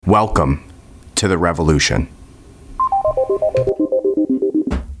Welcome to the revolution.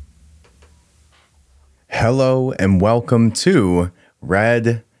 Hello and welcome to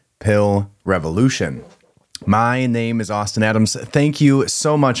Red Pill Revolution. My name is Austin Adams. Thank you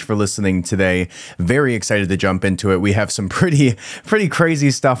so much for listening today. Very excited to jump into it. We have some pretty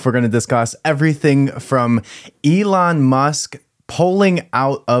crazy stuff we're going to discuss. Everything from Elon Musk pulling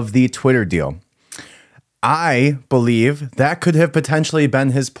out of the Twitter deal. I believe that could have potentially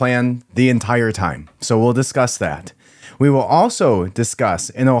been his plan the entire time. So we'll discuss that. We will also discuss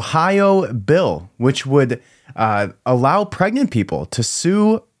an Ohio bill which would allow pregnant people to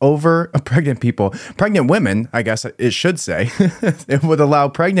sue over pregnant women, I guess it should say. It would allow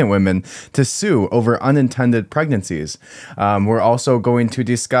pregnant women to sue over unintended pregnancies. We're also going to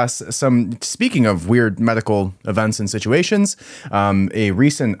discuss speaking of weird medical events and situations, a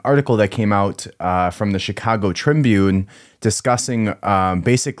recent article that came out from the Chicago Tribune discussing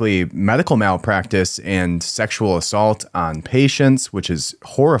basically medical malpractice and sexual assault on patients, which is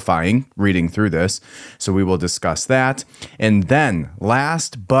horrifying reading through this. So we will discuss that. And then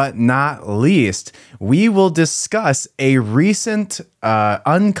last but not least, we will discuss a recent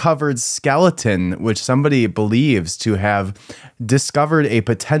uncovered skeleton, which somebody believes to have discovered a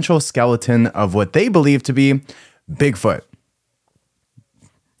potential skeleton of what they believe to be Bigfoot.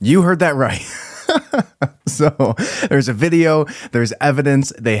 You heard that right. So there's a video, there's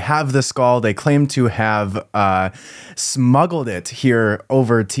evidence, they have the skull, they claim to have smuggled it here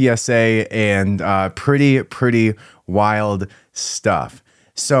over TSA, and pretty wild stuff.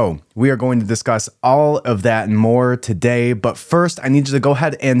 So we are going to discuss all of that and more today. But first, I need you to go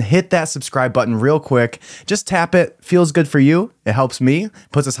ahead and hit that subscribe button real quick. Just tap it. Feels good for you. It helps me,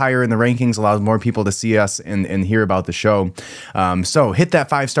 puts us higher in the rankings, allows more people to see us and hear about the show. So hit that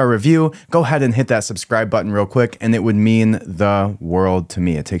 5-star review. Go ahead and hit that subscribe button real quick, and it would mean the world to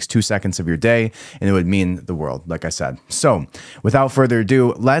me. It takes 2 seconds of your day, and it would mean the world, like I said. So without further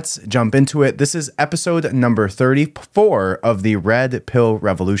ado, let's jump into it. This is episode number 34 of the Red Pill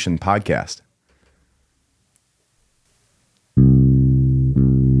Revolution podcast.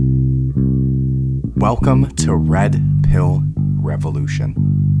 Welcome to Red Pill Revolution.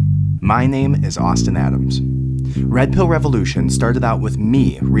 My name is Austin Adams. Red Pill Revolution started out with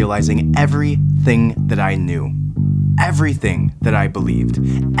me realizing everything that I knew, everything that I believed,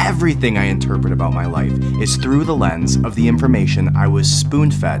 everything I interpret about my life is through the lens of the information I was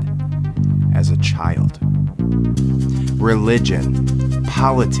spoon-fed as a child. Religion,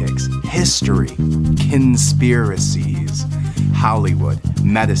 politics, history, conspiracies, Hollywood,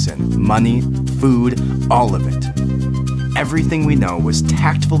 medicine, money, food, all of it. Everything we know was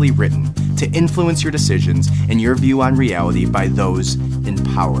tactfully written to influence your decisions and your view on reality by those in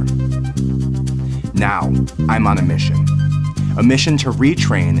power. Now, I'm on a mission to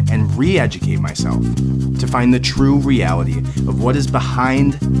retrain and re-educate myself, to find the true reality of what is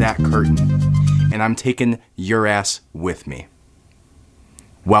behind that curtain, and I'm taking your ass with me.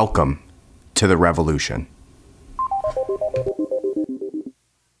 Welcome to the revolution.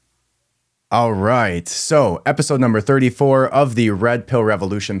 All right, so episode number 34 of the Red Pill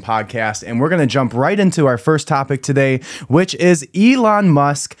Revolution podcast, and we're going to jump right into our first topic today, which is Elon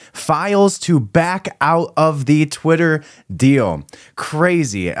Musk files to back out of the Twitter deal.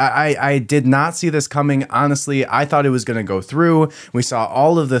 Crazy. I did not see this coming. Honestly, I thought it was going to go through. We saw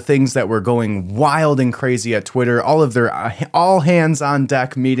all of the things that were going wild and crazy at Twitter, all of their all hands on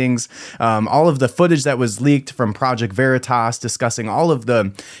deck meetings, all of the footage that was leaked from Project Veritas discussing all of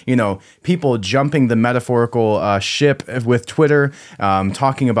the, people jumping the metaphorical ship with Twitter,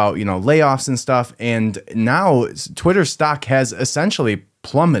 talking about, layoffs and stuff. And now Twitter stock has essentially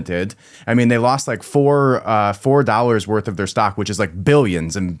plummeted. I mean, they lost like $4 worth of their stock, which is like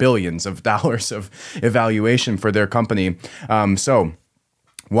billions and billions of dollars of evaluation for their company. So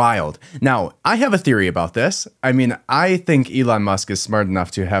wild. Now, I have a theory about this. I mean, I think Elon Musk is smart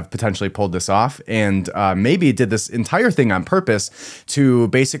enough to have potentially pulled this off and maybe did this entire thing on purpose to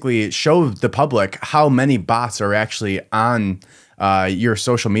basically show the public how many bots are actually on your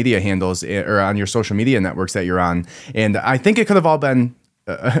social media handles or on your social media networks that you're on. And I think it could have all been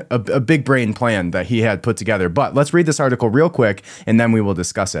a big brain plan that he had put together. But let's read this article real quick, and then we will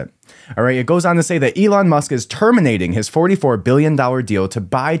discuss it. All right, it goes on to say that Elon Musk is terminating his $44 billion deal to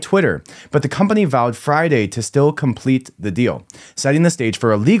buy Twitter, but the company vowed Friday to still complete the deal, setting the stage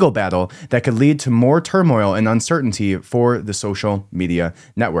for a legal battle that could lead to more turmoil and uncertainty for the social media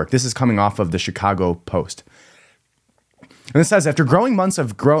network. This is coming off of the Chicago Post. And it says, after months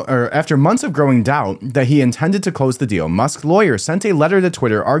of growing doubt that he intended to close the deal, Musk's lawyer sent a letter to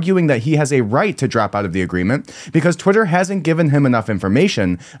Twitter arguing that he has a right to drop out of the agreement because Twitter hasn't given him enough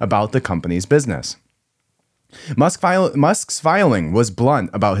information about the company's business. Musk's filing was blunt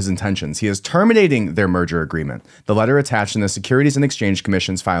about his intentions. He is terminating their merger agreement. The letter attached in the Securities and Exchange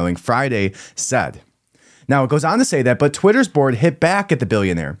Commission's filing Friday said. Now, it goes on to say that, but Twitter's board hit back at the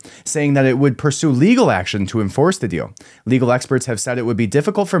billionaire, saying that it would pursue legal action to enforce the deal. Legal experts have said it would be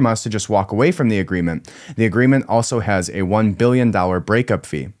difficult for Musk to just walk away from the agreement. The agreement also has a $1 billion breakup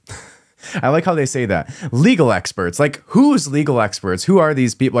fee. I like how they say that. Legal experts. Like, who's legal experts? Who are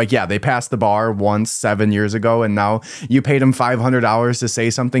these people? Like, yeah, they passed the bar once 7 years ago, and now you paid them $500 to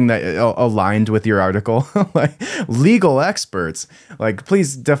say something that aligned with your article. Like, legal experts. Like,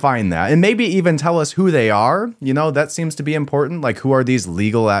 please define that. And maybe even tell us who they are. You know, that seems to be important. Like, who are these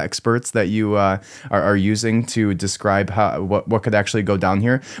legal experts that you are using to describe what could actually go down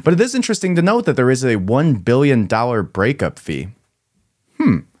here? But it is interesting to note that there is a $1 billion breakup fee.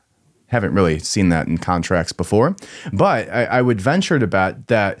 Haven't really seen that in contracts before, but I would venture to bet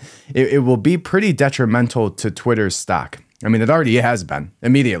that it will be pretty detrimental to Twitter's stock. I mean, it already has been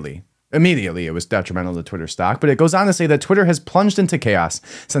immediately. Immediately, it was detrimental to Twitter stock, but it goes on to say that Twitter has plunged into chaos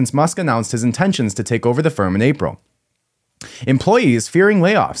since Musk announced his intentions to take over the firm in April. Employees fearing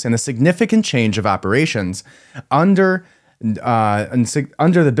layoffs and a significant change of operations under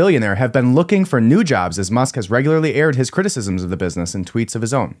the billionaire have been looking for new jobs as Musk has regularly aired his criticisms of the business in tweets of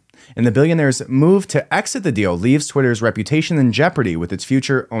his own. And the billionaire's move to exit the deal leaves Twitter's reputation in jeopardy with its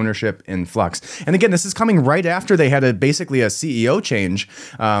future ownership in flux. And again, this is coming right after they had basically a CEO change,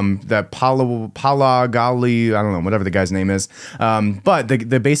 that Palagali, I don't know, whatever the guy's name is. But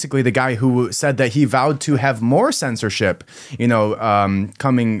basically the guy who said that he vowed to have more censorship,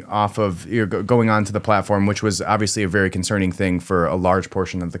 coming off of going onto the platform, which was obviously a very concerning thing for a large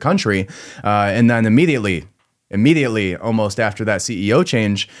portion of the country. And then immediately, almost after that CEO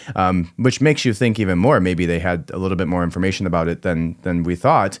change, which makes you think even more, maybe they had a little bit more information about it than we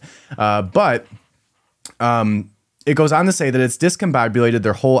thought. But it goes on to say that it's discombobulated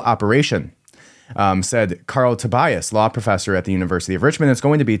their whole operation. Said Carl Tobias, law professor at the University of Richmond. It's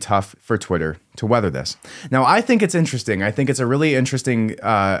going to be tough for Twitter to weather this. Now, I think it's interesting. I think it's a really interesting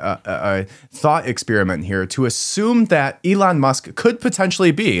thought experiment here to assume that Elon Musk could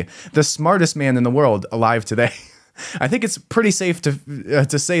potentially be the smartest man in the world alive today. I think it's pretty safe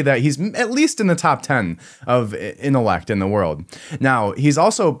to say that he's at least in the top 10 of intellect in the world. Now, he's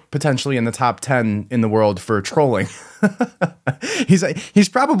also potentially in the top 10 in the world for trolling. He's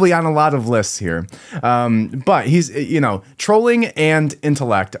probably on a lot of lists here. But he's, trolling and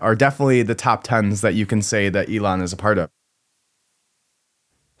intellect are definitely the top 10s that you can say that Elon is a part of.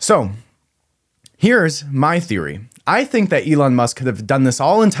 So, here's my theory. I think that Elon Musk could have done this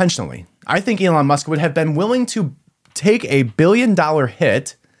all intentionally. I think Elon Musk would have been willing to take a $1 billion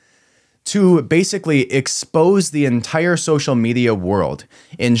hit to basically expose the entire social media world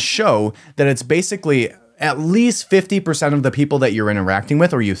and show that it's basically at least 50% of the people that you're interacting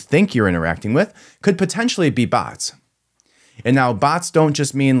with or you think you're interacting with could potentially be bots. And now bots don't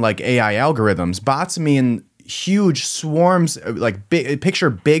just mean like AI algorithms. Bots mean huge swarms, like picture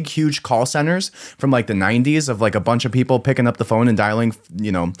big, huge call centers from like the 90s of like a bunch of people picking up the phone and dialing,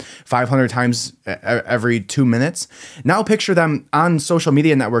 500 times every 2 minutes. Now picture them on social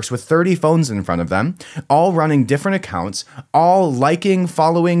media networks with 30 phones in front of them, all running different accounts, all liking,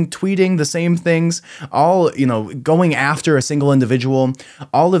 following, tweeting the same things, all, going after a single individual,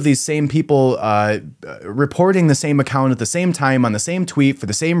 all of these same people reporting the same account at the same time on the same tweet for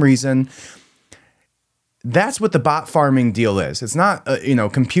the same reason. That's what the bot farming deal is. It's not,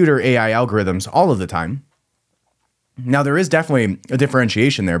 computer AI algorithms all of the time. Now, there is definitely a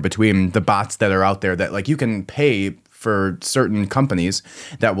differentiation there between the bots that are out there that like you can pay for certain companies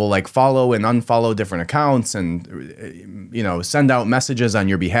that will like follow and unfollow different accounts and, send out messages on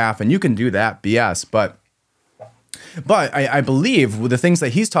your behalf. And you can do that BS, But I believe the things that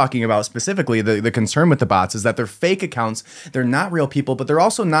he's talking about specifically, the concern with the bots is that they're fake accounts. They're not real people, but they're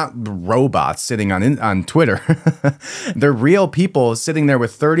also not robots sitting on Twitter. They're real people sitting there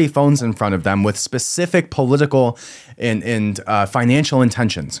with 30 phones in front of them with specific political and financial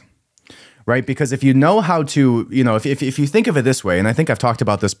intentions. Right? Because if you know how to, if you think of it this way, and I think I've talked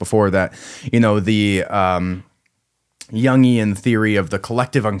about this before, that, the Jungian theory of the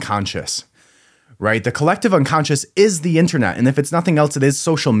collective unconscious. right? The collective unconscious is the internet. And if it's nothing else, it is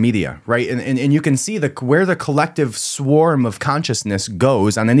social media, right? And you can see where the collective swarm of consciousness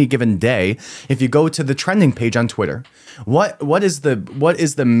goes on any given day. If you go to the trending page on Twitter, what is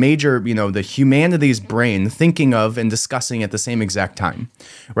the major, the humanity's brain thinking of and discussing at the same exact time,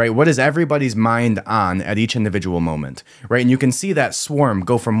 right? What is everybody's mind on at each individual moment, right? And you can see that swarm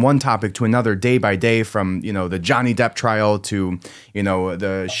go from one topic to another day by day, from, the Johnny Depp trial to,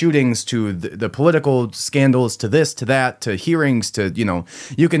 the shootings to the political scandals to this, to that, to hearings, to,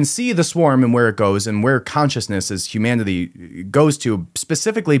 you can see the swarm and where it goes and where consciousness as humanity goes to,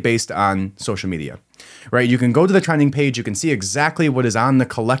 specifically based on social media, right? You can go to the trending page. You can see exactly what is on the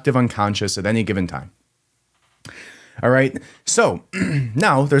collective unconscious at any given time. All right. So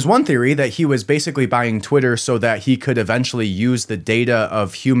now there's one theory that he was basically buying Twitter so that he could eventually use the data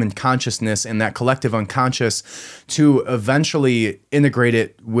of human consciousness and that collective unconscious to eventually integrate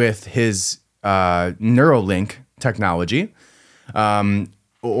it with his Neuralink technology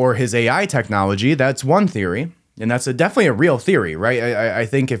or his AI technology. That's one theory. And that's definitely a real theory, right? I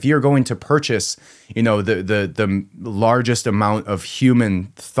think if you're going to purchase, the largest amount of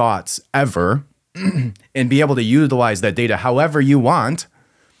human thoughts ever, and be able to utilize that data however you want,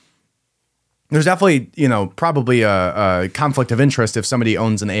 there's definitely, probably a conflict of interest if somebody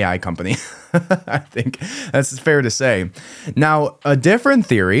owns an AI company. I think that's fair to say. Now, a different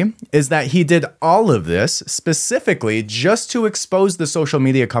theory is that he did all of this specifically just to expose the social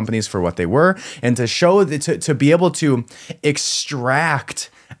media companies for what they were and to show to be able to extract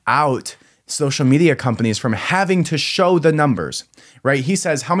out social media companies from having to show the numbers, right? He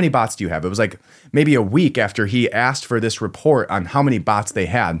says, how many bots do you have? It was like maybe a week after he asked for this report on how many bots they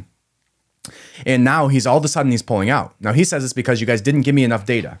had. And now he's pulling out. Now he says it's because you guys didn't give me enough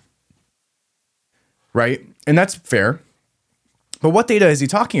data, right? And that's fair. But what data is he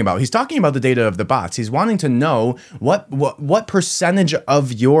talking about? He's talking about the data of the bots. He's wanting to know what percentage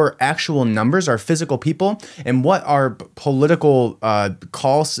of your actual numbers are physical people and what are political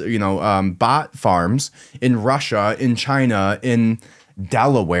calls, bot farms in Russia, in China, in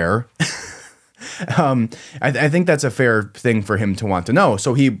Delaware. I think that's a fair thing for him to want to know.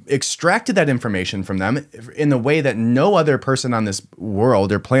 So he extracted that information from them in a way that no other person on this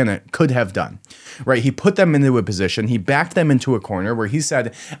world or planet could have done, right? He put them into a position. He backed them into a corner where he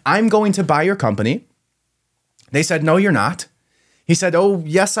said, I'm going to buy your company. They said, no, you're not. He said, oh,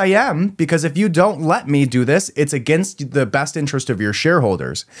 yes, I am, because if you don't let me do this, it's against the best interest of your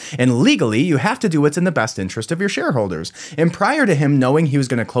shareholders. And legally, you have to do what's in the best interest of your shareholders. And prior to him knowing he was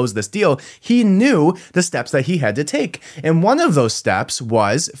going to close this deal, he knew the steps that he had to take. And one of those steps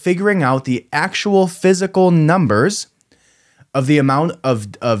was figuring out the actual physical numbers of the amount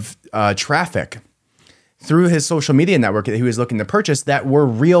of traffic through his social media network that he was looking to purchase that were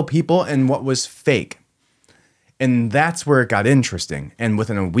real people and what was fake. And that's where it got interesting. And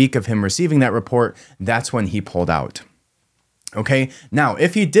within a week of him receiving that report, that's when he pulled out. Okay. Now,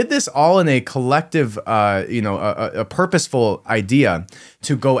 if he did this all in a collective, a purposeful idea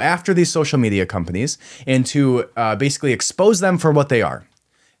to go after these social media companies and to basically expose them for what they are,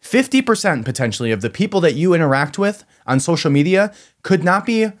 50% potentially of the people that you interact with on social media could not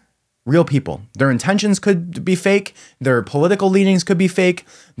be real people. Their intentions could be fake. Their political leanings could be fake.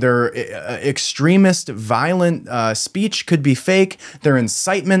 Their extremist, violent speech could be fake. Their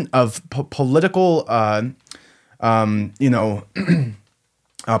incitement of political,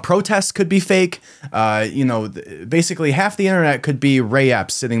 protests could be fake. Basically half the internet could be Ray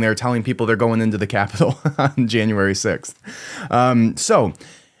Epps sitting there telling people they're going into the Capitol on January 6th. So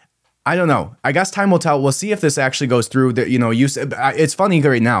I don't know. I guess time will tell. We'll see if this actually goes through. It's funny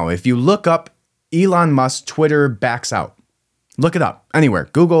right now. If you look up Elon Musk, Twitter backs out. Look it up anywhere.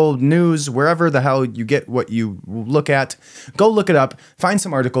 Google News, wherever the hell you get what you look at. Go look it up. Find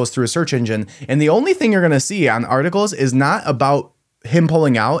some articles through a search engine. And the only thing you're going to see on articles is not about him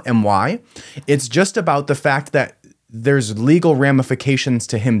pulling out and why. It's just about the fact that there's legal ramifications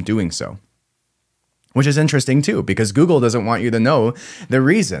to him doing so. Which is interesting too, because Google doesn't want you to know the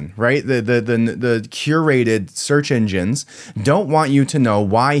reason, right? The curated search engines don't want you to know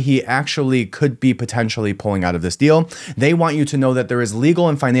why he actually could be potentially pulling out of this deal. They want you to know that there is legal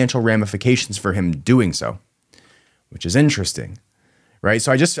and financial ramifications for him doing so, which is interesting, right?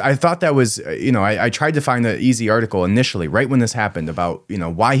 So I thought that was, I tried to find an easy article initially, right when this happened about,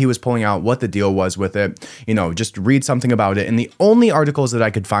 why he was pulling out, what the deal was with it, just read something about it. And the only articles that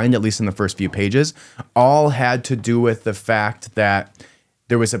I could find, at least in the first few pages, all had to do with the fact that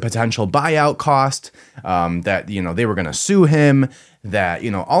there was a potential buyout cost, that, they were going to sue him, that,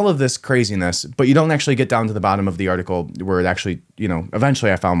 all of this craziness, but you don't actually get down to the bottom of the article where it actually,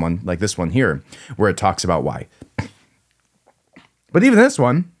 eventually I found one like this one here where it talks about why. But even this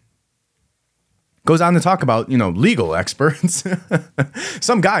one goes on to talk about, legal experts.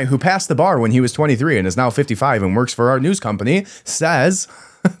 Some guy who passed the bar when he was 23 and is now 55 and works for our news company says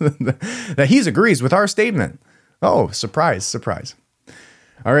that he agrees with our statement. Oh, surprise, surprise.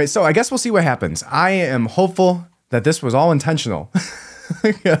 All right, so I guess we'll see what happens. I am hopeful that this was all intentional.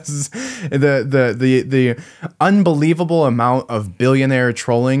 Because the unbelievable amount of billionaire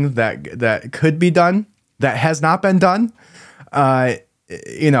trolling that could be done, that has not been done,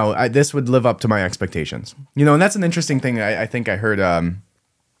 this would live up to my expectations. And that's an interesting thing. I think I heard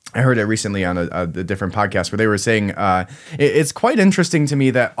it recently on a different podcast where they were saying it's quite interesting to me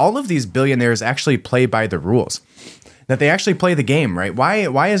that all of these billionaires actually play by the rules, that they actually play the game, right?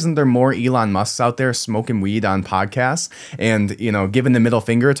 Why isn't there more Elon Musks out there smoking weed on podcasts and, giving the middle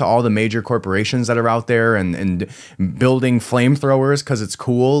finger to all the major corporations that are out there and building flamethrowers because it's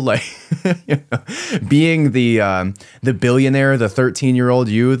cool, like being the billionaire, the 13-year-old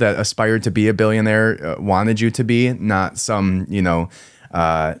you that aspired to be a billionaire wanted you to be, not some,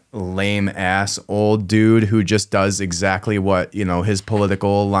 lame ass old dude who just does exactly what, his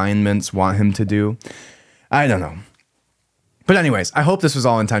political alignments want him to do. I don't know. But anyways, I hope this was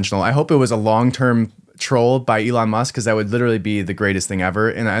all intentional. I hope it was a long-term troll by Elon Musk, because that would literally be the greatest thing ever.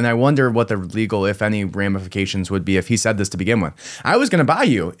 And I wonder what the legal, if any, ramifications would be if he said this to begin with. I was going to buy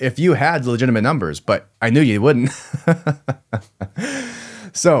you if you had legitimate numbers, but I knew you wouldn't.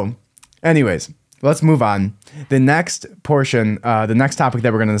 So anyways, let's move on. The next portion, the next topic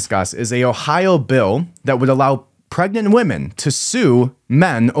that we're going to discuss is a Ohio bill that would allow pregnant women to sue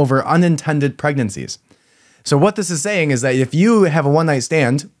men over unintended pregnancies. So what this is saying is that if you have a one-night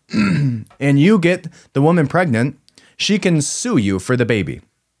stand and you get the woman pregnant, she can sue you for the baby.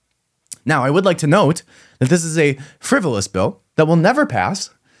 Now, I would like to note that this is a frivolous bill that will never pass,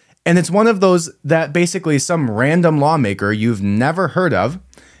 and it's one of those that basically some random lawmaker you've never heard of.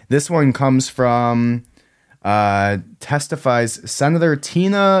 This one comes from testifies Senator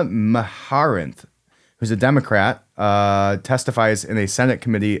Tina Maharinth, who's a Democrat, testifies in a Senate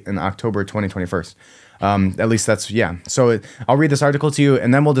committee in October 2021. At least that's, yeah. So I'll read this article to you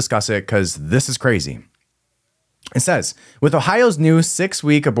and then we'll discuss it because this is crazy. It says, with Ohio's new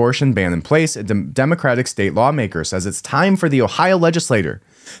 6-week abortion ban in place, a Democratic state lawmaker says it's time for the Ohio legislature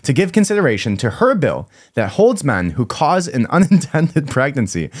to give consideration to her bill that holds men who cause an unintended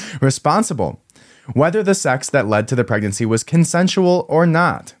pregnancy responsible, whether the sex that led to the pregnancy was consensual or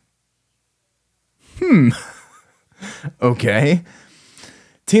not. Okay.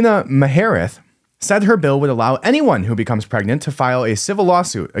 Tina Maharinth said her bill would allow anyone who becomes pregnant to file a civil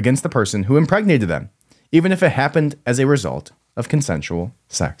lawsuit against the person who impregnated them, even if it happened as a result of consensual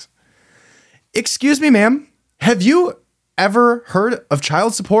sex. Excuse me, ma'am, have you ever heard of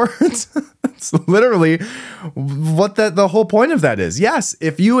child support? It's literally what the whole point of that is. Yes,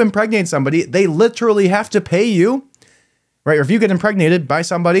 if you impregnate somebody, they literally have to pay you, right? Or if you get impregnated by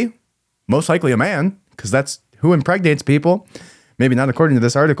somebody, most likely a man, because that's who impregnates people. Maybe not according to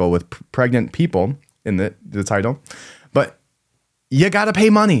this article with pregnant people in the title, but you got to pay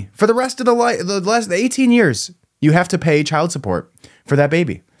money for the rest of the last 18 years. You have to pay child support for that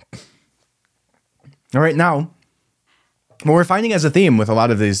baby. All right. Now, what we're finding as a theme with a lot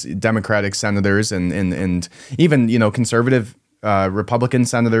of these Democratic senators and even, conservative Republican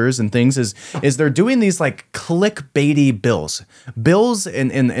senators and things is they're doing these like clickbaity bills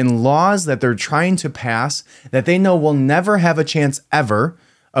and laws that they're trying to pass that they know will never have a chance ever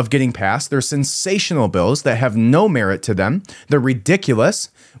of getting passed. They're sensational bills that have no merit to them. They're ridiculous,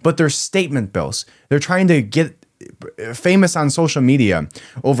 but they're statement bills. They're trying to get famous on social media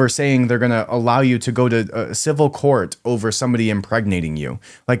over saying they're going to allow you to go to a civil court over somebody impregnating you.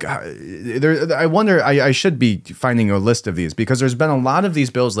 Like, I wonder, I should be finding a list of these because there's been a lot of these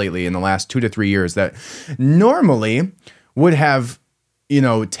bills lately in the last 2 to 3 years that normally would have,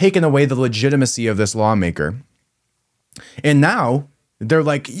 taken away the legitimacy of this lawmaker. And now they're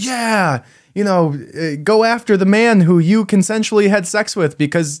like, yeah, go after the man who you consensually had sex with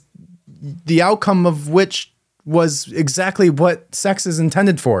because the outcome of which was exactly what sex is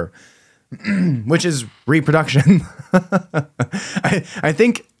intended for, which is reproduction. I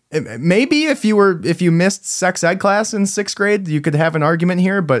think maybe if you missed sex ed class in 6th grade, you could have an argument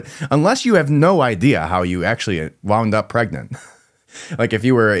here, but unless you have no idea how you actually wound up pregnant, like if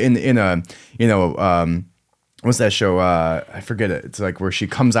you were in a, what's that show? I forget it. It's like where she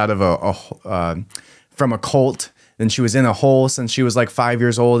comes out of from a cult and she was in a hole since she was like 5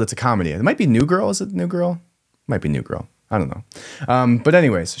 years old. It's a comedy. It might be New Girl. Is it New Girl? Might be New Girl. I don't know. But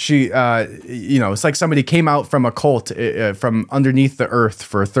anyways, she, it's like somebody came out from a cult from underneath the earth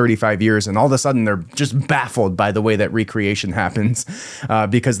for 35 years, and all of a sudden they're just baffled by the way that recreation happens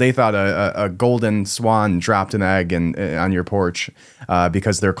because they thought a golden swan dropped an egg on your porch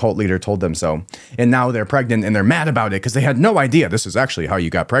because their cult leader told them so. And now they're pregnant and they're mad about it because they had no idea this is actually how you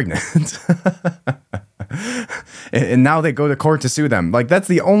got pregnant. And now they go to court to sue them. Like, that's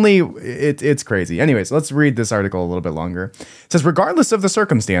the only, it's crazy. Anyways, let's read this article a little bit longer. It says, regardless of the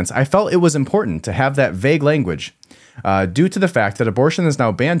circumstance, I felt it was important to have that vague language due to the fact that abortion is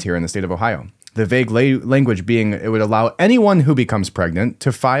now banned here in the state of Ohio. The vague language being it would allow anyone who becomes pregnant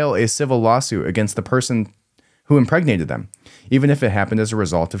to file a civil lawsuit against the person who impregnated them, even if it happened as a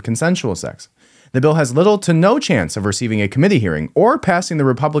result of consensual sex. The bill has little to no chance of receiving a committee hearing or passing the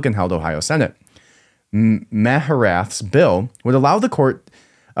Republican-held Ohio Senate. Maharath's bill would allow the court,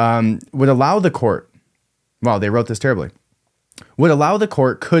 wow, they wrote this terribly, would allow the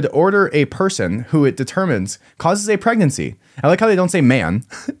court could order a person who it determines causes a pregnancy. I like how they don't say man.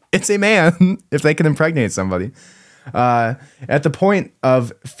 It's a man if they can impregnate somebody. At the point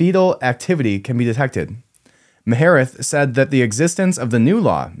of fetal activity can be detected. Maharath said that the existence of the new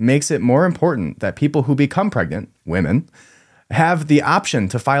law makes it more important that people who become pregnant, women, have the option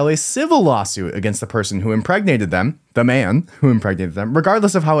to file a civil lawsuit against the person who impregnated them, the man who impregnated them,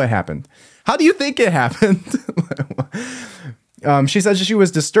 regardless of how it happened. How do you think it happened? She says she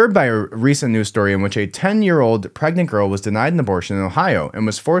was disturbed by a recent news story in which a 10-year-old pregnant girl was denied an abortion in Ohio and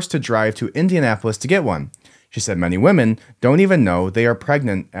was forced to drive to Indianapolis to get one. She said many women don't even know they are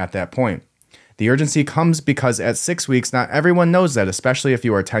pregnant at that point. The urgency comes because at 6 weeks, not everyone knows that, especially if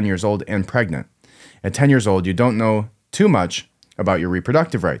you are 10 years old and pregnant. At 10 years old, you don't know too much about your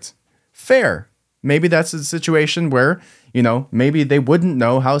reproductive rights. Fair. Maybe that's a situation where, maybe they wouldn't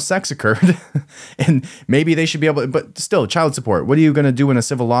know how sex occurred and maybe they should be able to, but still, child support. What are you going to do in a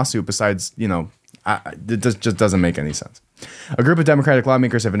civil lawsuit besides, it just doesn't make any sense. A group of Democratic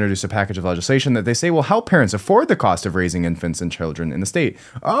lawmakers have introduced a package of legislation that they say will help parents afford the cost of raising infants and children in the state.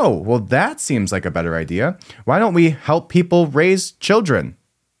 Oh, well, that seems like a better idea. Why don't we help people raise children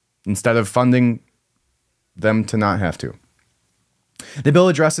instead of funding them to not have to? The bill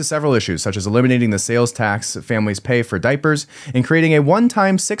addresses several issues, such as eliminating the sales tax families pay for diapers and creating a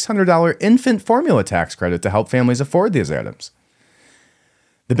one-time $600 infant formula tax credit to help families afford these items.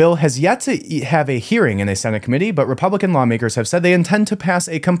 The bill has yet to have a hearing in a Senate committee, but Republican lawmakers have said they intend to pass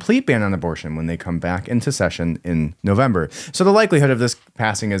a complete ban on abortion when they come back into session in November. So the likelihood of this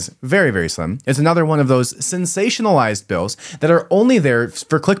passing is very, very slim. It's another one of those sensationalized bills that are only there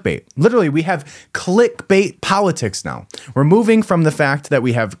for clickbait. Literally, we have clickbait politics now. We're moving from the fact that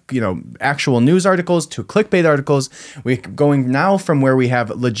we have, actual news articles to clickbait articles. We're going now from where we have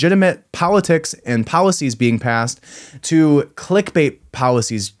legitimate politics and policies being passed to clickbait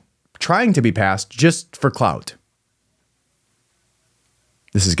policies trying to be passed just for clout.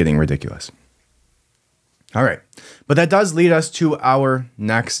 This is getting ridiculous. All right. But that does lead us to our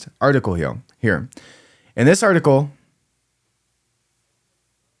next article here. And this article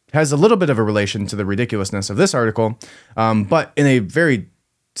has a little bit of a relation to the ridiculousness of this article, but in a very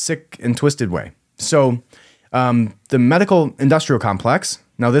sick and twisted way. So the medical industrial complex,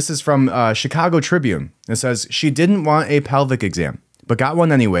 now this is from Chicago Tribune. It says, she didn't want a pelvic exam, but got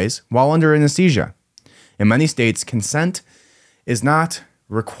one anyways while under anesthesia. In many states, consent is not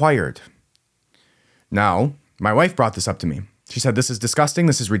required. Now, my wife brought this up to me. She said, this is disgusting.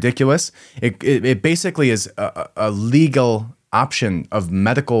 This is ridiculous. It basically is a legal option of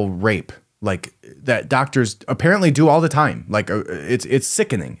medical rape, like that doctors apparently do all the time. Like it's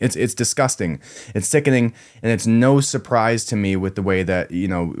sickening. It's disgusting. It's sickening. And it's no surprise to me with the way that,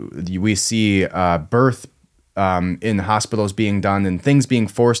 we see birth in hospitals being done and things being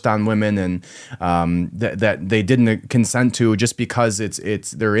forced on women and that they didn't consent to just because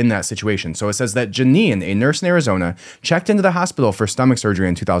they're in that situation. So it says that Janine, a nurse in Arizona, checked into the hospital for stomach surgery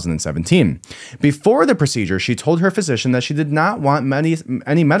in 2017. Before the procedure, she told her physician that she did not want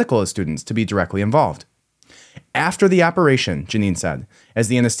any medical students to be directly involved. After the operation, Janine said, as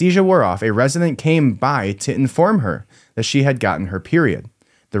the anesthesia wore off, a resident came by to inform her that she had gotten her period.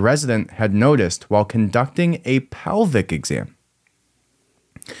 The resident had noticed while conducting a pelvic exam.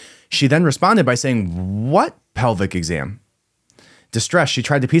 She then responded by saying, "What pelvic exam?" Distressed, she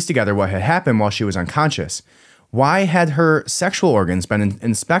tried to piece together what had happened while she was unconscious. Why had her sexual organs been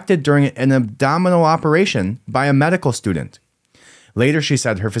inspected during an abdominal operation by a medical student? Later, she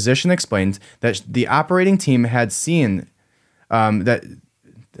said her physician explained that the operating team had seen that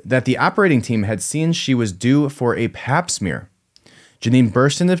the operating team had seen she was due for a pap smear. Janine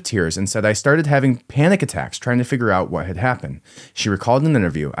burst into tears and said, I started having panic attacks trying to figure out what had happened. She recalled in an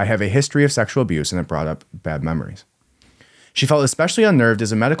interview, I have a history of sexual abuse and it brought up bad memories. She felt especially unnerved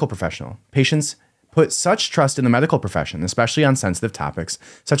as a medical professional. Patients put such trust in the medical profession, especially on sensitive topics,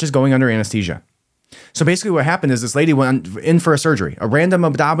 such as going under anesthesia. So basically what happened is this lady went in for a surgery, a random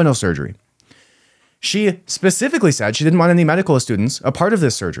abdominal surgery. She specifically said she didn't want any medical students a part of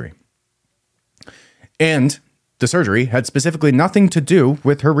this surgery. And the surgery had specifically nothing to do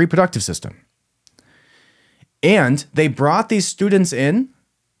with her reproductive system. And they brought these students in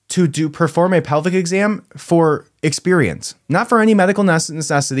to perform a pelvic exam for experience, not for any medical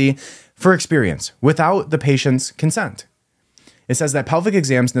necessity, for experience, without the patient's consent. It says that pelvic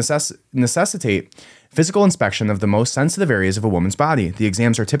exams necessitate physical inspection of the most sensitive areas of a woman's body. The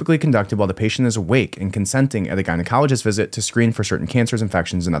exams are typically conducted while the patient is awake and consenting at a gynecologist visit to screen for certain cancers,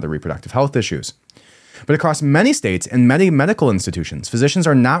 infections, and other reproductive health issues. But across many states and many medical institutions, physicians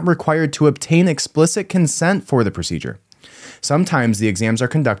are not required to obtain explicit consent for the procedure. Sometimes the exams are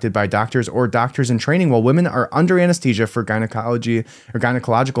conducted by doctors or doctors in training while women are under anesthesia for gynecology or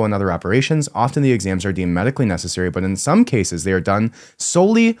gynecological and other operations. Often the exams are deemed medically necessary, but in some cases they are done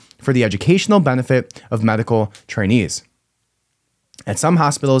solely for the educational benefit of medical trainees. At some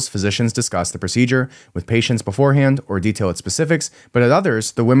hospitals, physicians discuss the procedure with patients beforehand or detail its specifics, but at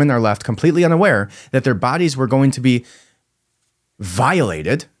others, the women are left completely unaware that their bodies were going to be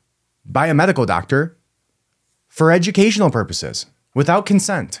violated by a medical doctor for educational purposes without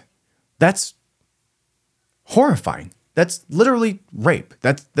consent. That's horrifying. That's literally rape.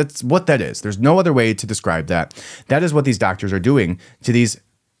 That's what that is. There's no other way to describe that. That is what these doctors are doing to these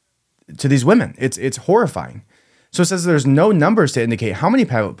women. It's horrifying. So it says there's no numbers to indicate how many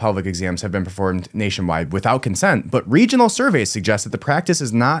pelvic exams have been performed nationwide without consent, but regional surveys suggest that the practice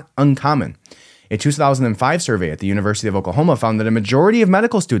is not uncommon. A 2005 survey at the University of Oklahoma found that a majority of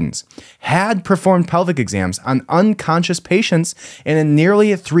medical students had performed pelvic exams on unconscious patients, and in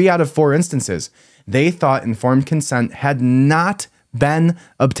nearly 3 out of 4 instances, they thought informed consent had not been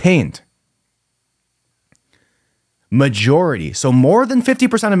obtained. Majority, so more than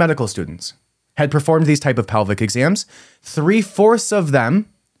 50% of medical students had performed these type of pelvic exams. 3/4 of them,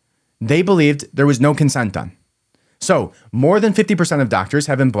 they believed there was no consent done. So more than 50% of doctors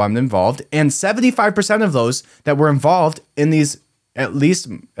have been involved, and 75% of those that were involved in these, at least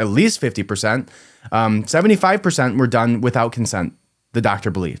 50%, 75% were done without consent, the doctor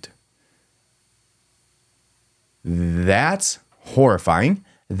believed. That's horrifying.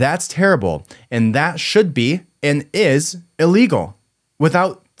 That's terrible. And that should be and is illegal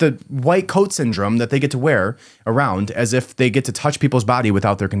without the white coat syndrome that they get to wear around as if they get to touch people's body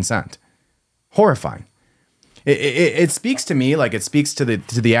without their consent. Horrifying. It speaks to me like it speaks to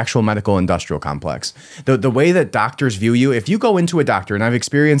the actual medical industrial complex. The way that doctors view you, if you go into a doctor, and I've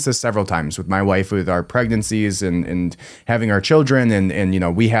experienced this several times with my wife, with our pregnancies and having our children, and you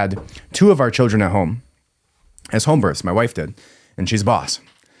know, we had 2 of our children at home as home births. My wife did, and she's a boss.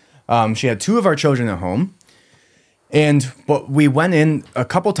 She had 2 of our children at home. But we went in a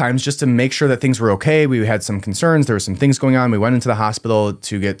couple times just to make sure that things were okay. We had some concerns. There were some things going on. We went into the hospital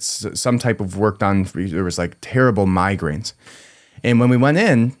to get some type of work done. There was like terrible migraines. And when we went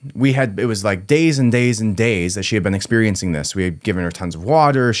in, it was like days and days and days that she had been experiencing this. We had given her tons of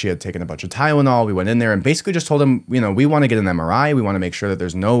water. She had taken a bunch of Tylenol. We went in there and basically just told them, you know, we want to get an MRI. We want to make sure that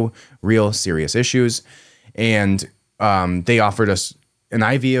there's no real serious issues. And they offered us an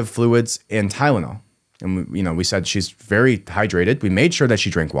IV of fluids and Tylenol. And we said she's very hydrated. We made sure that she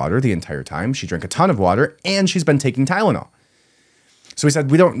drank water the entire time. She drank a ton of water, and she's been taking Tylenol. So we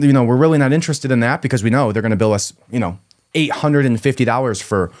said, we're really not interested in that because we know they're going to bill us, $850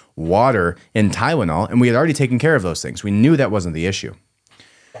 for water and Tylenol. And we had already taken care of those things. We knew that wasn't the issue.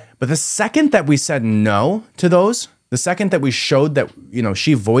 But the second that we said no to those, the second that we showed that,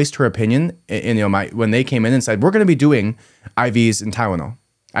 she voiced her opinion, and, when they came in and said, we're going to be doing IVs and Tylenol.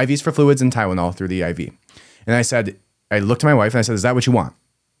 IVs for fluids and Tylenol through the IV. And I looked at my wife and I said, is that what you want?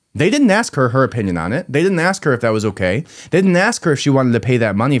 They didn't ask her opinion on it. They didn't ask her if that was okay. They didn't ask her if she wanted to pay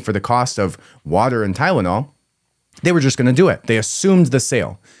that money for the cost of water and Tylenol. They were just going to do it. They assumed the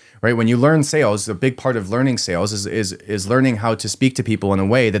sale, right? When you learn sales, a big part of learning sales is learning how to speak to people in a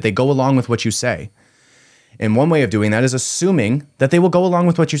way that they go along with what you say. And one way of doing that is assuming that they will go along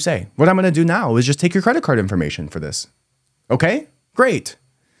with what you say. What I'm going to do now is just take your credit card information for this. Okay, great.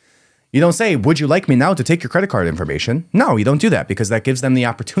 You don't say, would you like me now to take your credit card information? No, you don't do that because that gives them the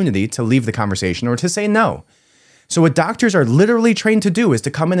opportunity to leave the conversation or to say no. So what doctors are literally trained to do is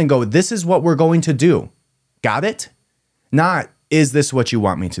to come in and go, this is what we're going to do. Got it? Not, is this what you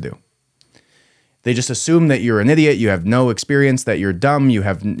want me to do? They just assume that you're an idiot, you have no experience, that you're dumb, you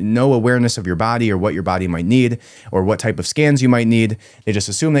have no awareness of your body or what your body might need or what type of scans you might need. They just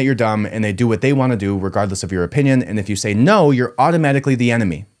assume that you're dumb and they do what they want to do regardless of your opinion. And if you say no, you're automatically the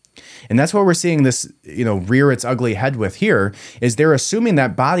enemy. And that's what we're seeing this, rear its ugly head with here, is they're assuming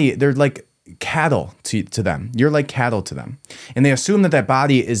that body, they're like cattle to them. You're like cattle to them. And they assume that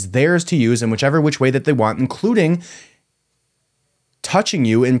body is theirs to use in whichever which way that they want, including touching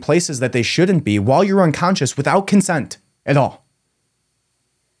you in places that they shouldn't be while you're unconscious without consent at all.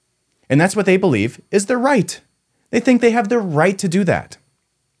 And that's what they believe is their right. They think they have the right to do that.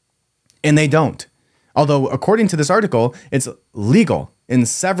 And they don't. Although, according to this article, it's legal in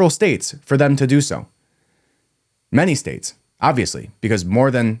several states for them to do so. Many states, obviously, because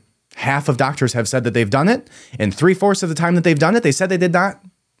more than half of doctors have said that they've done it, and 3/4 of the time that they've done it, they said they did not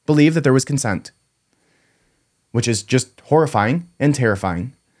believe that there was consent, which is just horrifying and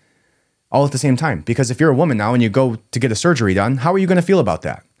terrifying all at the same time. Because if you're a woman now and you go to get a surgery done, how are you going to feel about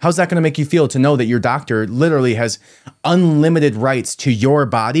that? How's that going to make you feel to know that your doctor literally has unlimited rights to your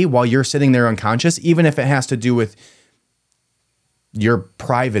body while you're sitting there unconscious, even if it has to do with your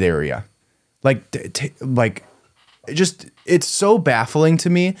private area? It's so baffling to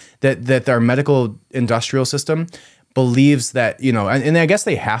me that our medical industrial system believes that, and I guess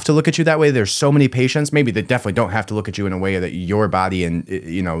they have to look at you that way. There's so many patients. Maybe they definitely don't have to look at you in a way that your body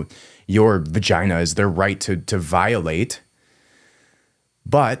and, your vagina is their right to violate.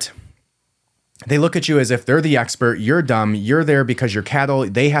 But they look at you as if they're the expert. You're dumb. You're there because you're cattle.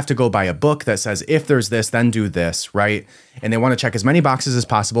 They have to go buy a book that says, if there's this, then do this, right? And they want to check as many boxes as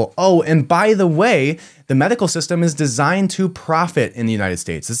possible. Oh, and by the way, the medical system is designed to profit in the United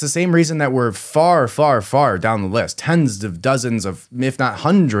States. It's the same reason that we're far, far, far down the list. Tens of dozens of, if not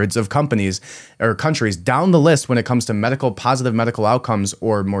hundreds of companies or countries down the list when it comes to positive medical outcomes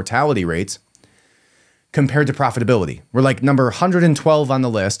or mortality rates. Compared to profitability. We're like number 112 on the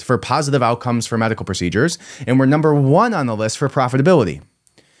list for positive outcomes for medical procedures, and we're number 1 on the list for profitability.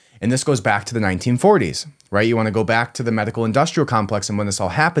 And this goes back to the 1940s, right? You want to go back to the medical industrial complex, and when this all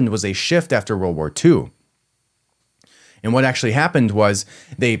happened was a shift after World War II. And what actually happened was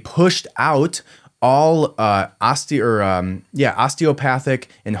they pushed out all osteopathic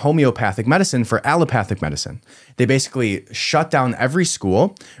and homeopathic medicine for allopathic medicine. They basically shut down every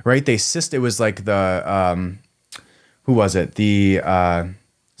school, right? It was like the, who was it?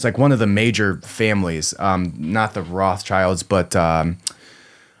 It's like one of the major families, not the Rothschilds, but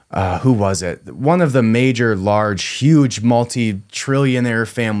who was it? One of the major, large, huge, multi-trillionaire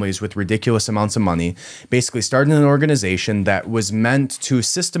families with ridiculous amounts of money basically started an organization that was meant to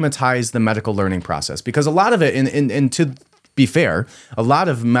systematize the medical learning process. Because a lot of it, and to be fair, a lot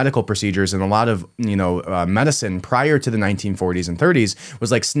of medical procedures and a lot of medicine prior to the 1940s and 30s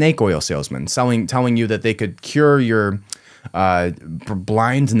was like snake oil salesmen telling you that they could cure your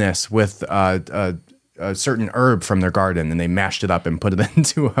blindness with a certain herb from their garden, and they mashed it up and put it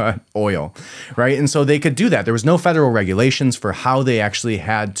into oil, right? And so they could do that. There was no federal regulations for how they actually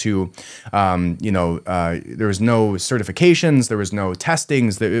had to, there was no certifications, there was no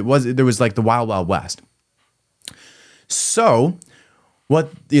testings. There was like the Wild Wild West. So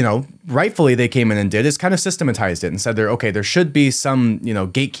what, rightfully they came in and did is kind of systematized it and said there should be some,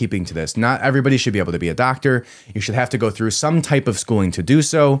 gatekeeping to this. Not everybody should be able to be a doctor. You should have to go through some type of schooling to do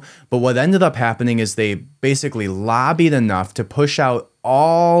so. But what ended up happening is they basically lobbied enough to push out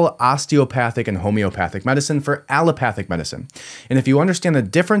all osteopathic and homeopathic medicine for allopathic medicine. And if you understand the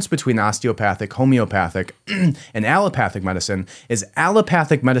difference between osteopathic, homeopathic, and allopathic medicine, is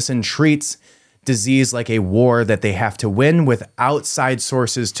allopathic medicine treats disease like a war that they have to win with outside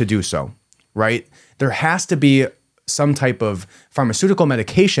sources to do so, right? There has to be some type of pharmaceutical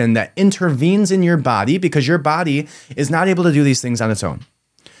medication that intervenes in your body because your body is not able to do these things on its own.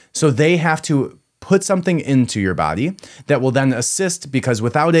 So they have to put something into your body that will then assist, because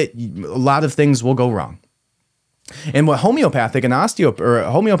without it, a lot of things will go wrong. And what homeopathic and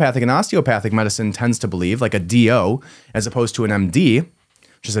osteopathic medicine tends to believe, like a DO as opposed to an MD,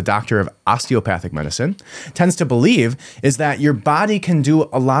 which is a doctor of osteopathic medicine, tends to believe is that your body can do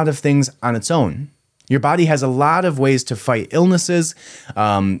a lot of things on its own. Your body has a lot of ways to fight illnesses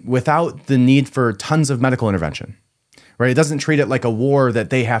without the need for tons of medical intervention, right? It doesn't treat it like a war that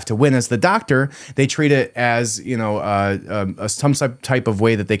they have to win as the doctor. They treat it as, some type of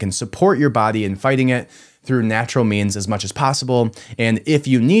way that they can support your body in fighting it through natural means as much as possible. And if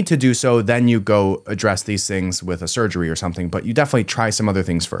you need to do so, then you go address these things with a surgery or something, but you definitely try some other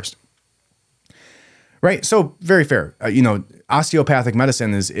things first. Right. So very fair. Osteopathic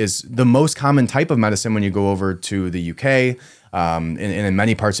medicine is the most common type of medicine when you go over to the UK. in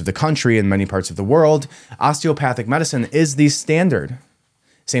many parts of the country and many parts of the world, osteopathic medicine is the standard.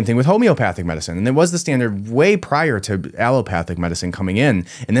 Same thing with homeopathic medicine. And it was the standard way prior to allopathic medicine coming in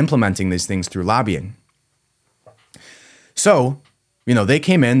and implementing these things through lobbying. So, they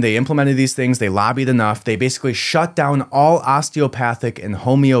came in, they implemented these things, they lobbied enough, they basically shut down all osteopathic and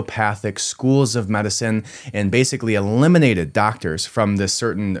homeopathic schools of medicine and basically eliminated doctors from this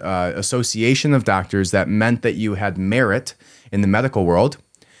certain association of doctors that meant that you had merit in the medical world.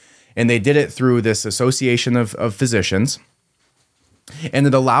 And they did it through this association of physicians. And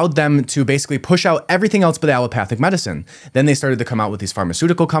it allowed them to basically push out everything else but allopathic medicine. Then they started to come out with these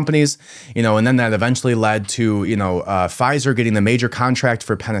pharmaceutical companies, and then that eventually led to, Pfizer getting the major contract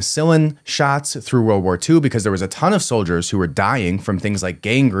for penicillin shots through World War II because there was a ton of soldiers who were dying from things like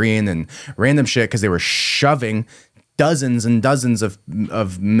gangrene and random shit because they were shoving dozens and dozens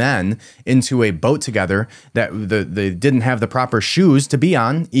of men into a boat together that they didn't have the proper shoes to be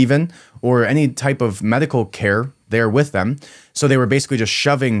on even, or any type of medical care there with them. So they were basically just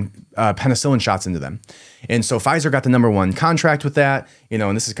shoving penicillin shots into them. And so Pfizer got the #1 contract with that,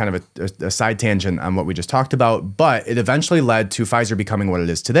 and this is kind of a side tangent on what we just talked about, but it eventually led to Pfizer becoming what it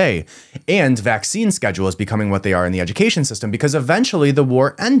is today. And vaccine schedules becoming what they are in the education system because eventually the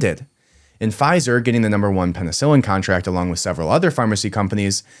war ended. And Pfizer getting the #1 penicillin contract along with several other pharmacy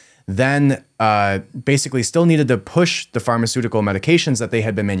companies then basically still needed to push the pharmaceutical medications that they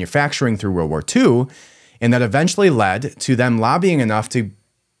had been manufacturing through World War II. And that eventually led to them lobbying enough to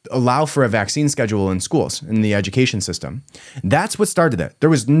allow for a vaccine schedule in schools, in the education system. That's what started it. There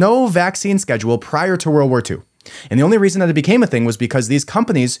was no vaccine schedule prior to World War II. And the only reason that it became a thing was because these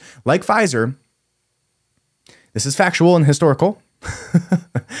companies like Pfizer, this is factual and historical,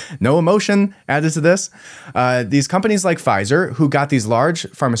 no emotion added to this. These companies like Pfizer, who got these large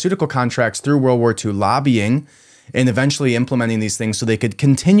pharmaceutical contracts through World War II lobbying and eventually implementing these things so they could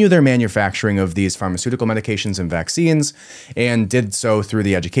continue their manufacturing of these pharmaceutical medications and vaccines, and did so through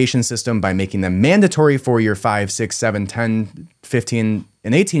the education system by making them mandatory for your 5, 6, 7, 10, 15,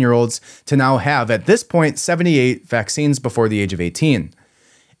 and 18-year-olds to now have, at this point, 78 vaccines before the age of 18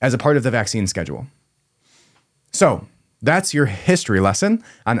 as a part of the vaccine schedule. So that's your history lesson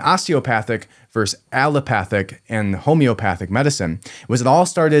on osteopathic versus allopathic and homeopathic medicine. It all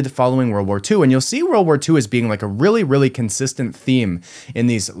started following World War II. And you'll see World War II as being like a really, really consistent theme in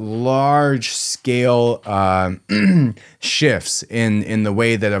these large scale shifts in the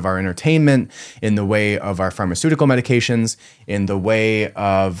way that of our entertainment, in the way of our pharmaceutical medications, in the way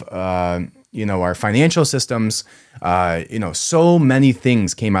of our financial systems. So many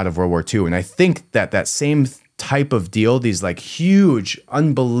things came out of World War II. And I think that same type of deal, these like huge,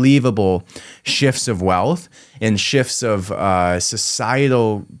 unbelievable shifts of wealth and shifts of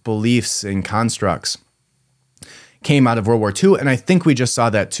societal beliefs and constructs came out of World War II. And I think we just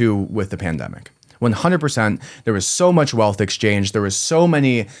saw that too with the pandemic. 100%. There was so much wealth exchange. There was so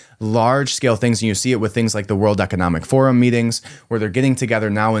many large scale things. And you see it with things like the World Economic Forum meetings, where they're getting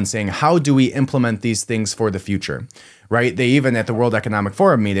together now and saying, how do we implement these things for the future? Right? They even at the World Economic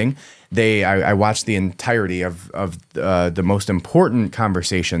Forum meeting, I watched the entirety of the most important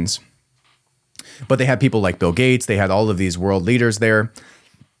conversations, but they had people like Bill Gates. They had all of these world leaders there.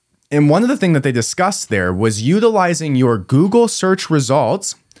 And one of the things that they discussed there was utilizing your Google search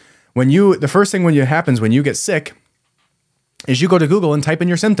results. The first thing happens when you get sick is you go to Google and type in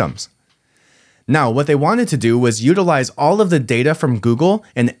your symptoms. Now, what they wanted to do was utilize all of the data from Google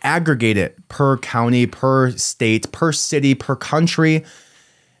and aggregate it per county, per state, per city, per country,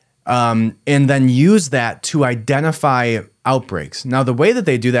 and then use that to identify outbreaks. Now, the way that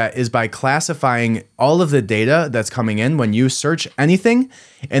they do that is by classifying all of the data that's coming in when you search anything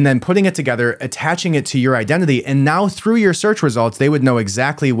and then putting it together, attaching it to your identity. And now through your search results, they would know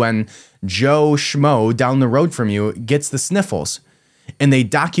exactly when Joe Schmo down the road from you gets the sniffles. And they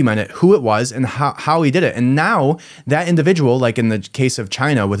document it, who it was and how he did it. And now that individual, like in the case of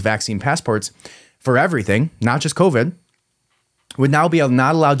China with vaccine passports for everything, not just COVID, would now be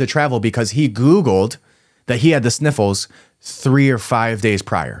not allowed to travel because he Googled that he had the sniffles 3 or 5 days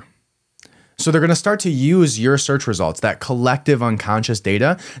prior. So they're going to start to use your search results, that collective unconscious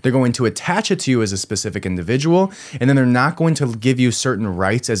data. They're going to attach it to you as a specific individual, and then they're not going to give you certain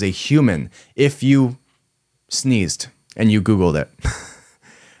rights as a human if you sneezed and you Googled it.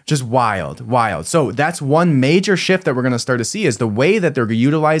 Just wild. So that's one major shift that we're going to start to see is the way that they're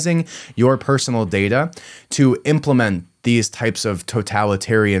utilizing your personal data to implement these types of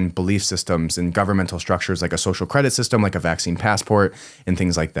totalitarian belief systems and governmental structures like a social credit system, like a vaccine passport, and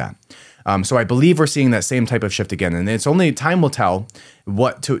things like that. So I believe we're seeing that same type of shift again, and it's only time will tell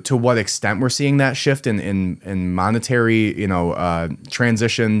to what extent we're seeing that shift in monetary,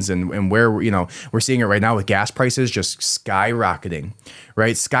 transitions and where, we're seeing it right now with gas prices just skyrocketing,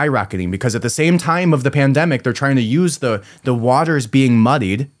 right? Skyrocketing, because at the same time of the pandemic, they're trying to use the waters being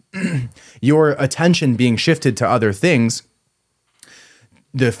muddied, your attention being shifted to other things.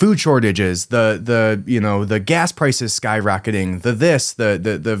 The food shortages, the gas prices skyrocketing,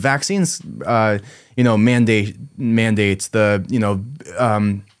 the vaccines, mandates,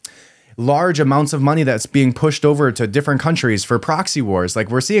 large amounts of money that's being pushed over to different countries for proxy wars. Like,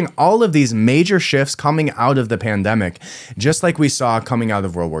 we're seeing all of these major shifts coming out of the pandemic, just like we saw coming out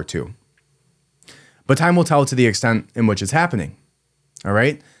of World War II. But time will tell to the extent in which it's happening. All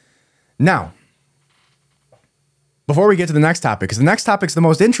right. Now, before we get to the next topic, because the next topic is the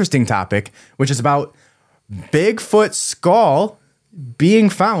most interesting topic, which is about Bigfoot skull being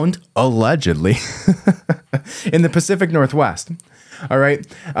found, allegedly, in the Pacific Northwest. All right.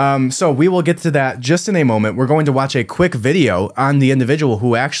 So we will get to that just in a moment. We're going to watch a quick video on the individual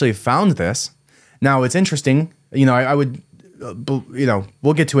who actually found this. Now, it's interesting. I would...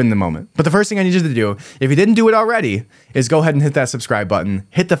 we'll get to it in a moment. But the first thing I need you to do, if you didn't do it already, is go ahead and hit that subscribe button,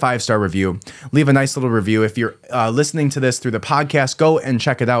 hit the 5-star review, leave a nice little review. If you're listening to this through the podcast, go and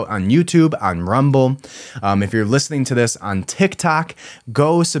check it out on YouTube, on Rumble. If you're listening to this on TikTok,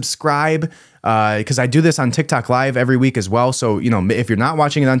 go subscribe. Because I do this on TikTok live every week as well. So, if you're not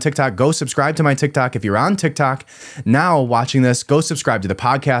watching it on TikTok, go subscribe to my TikTok. If you're on TikTok now watching this, go subscribe to the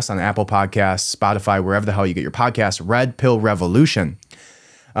podcast on Apple Podcasts, Spotify, wherever the hell you get your podcasts, Red Pill Revolution.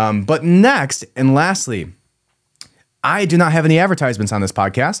 But next and lastly, I do not have any advertisements on this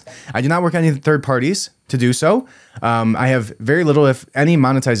podcast. I do not work any third parties to do so. I have very little, if any,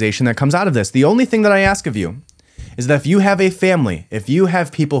 monetization that comes out of this. The only thing that I ask of you is that if you have a family, if you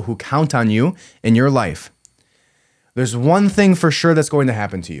have people who count on you in your life, there's one thing for sure that's going to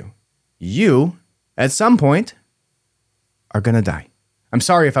happen to you. You, at some point, are going to die. I'm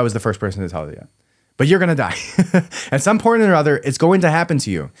sorry if I was the first person to tell you that, but you're going to die. At some point or other, it's going to happen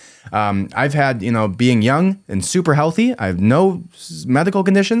to you. I've had, being young and super healthy, I have no medical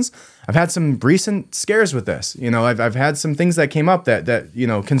conditions. I've had some recent scares with this. I've had some things that came up that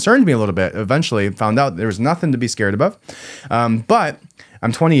concerned me a little bit. Eventually found out there was nothing to be scared of. But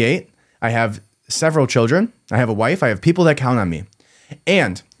I'm 28. I have several children. I have a wife. I have people that count on me.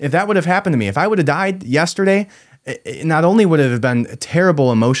 And if that would have happened to me, if I would have died yesterday, it not only would it have been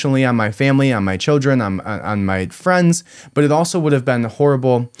terrible emotionally on my family, on my children, on my friends, but it also would have been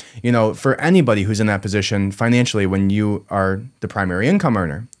horrible, for anybody who's in that position financially when you are the primary income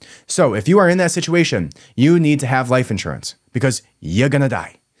earner. So if you are in that situation, you need to have life insurance because you're going to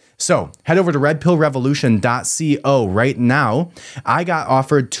die. So head over to redpillrevolution.co right now. I got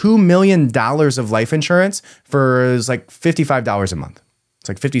offered $2 million of life insurance for like $55 a month. It's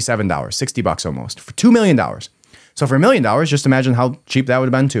like $57, $60 almost for $2 million. So for $1 million, just imagine how cheap that would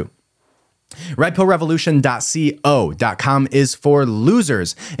have been too. redpillrevolution.co.com is for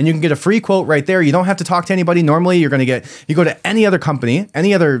losers, and you can get a free quote right there. You don't have to talk to anybody. Normally, you go to any other company,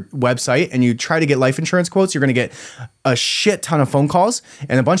 any other website, and you try to get life insurance quotes. You're going to get a shit ton of phone calls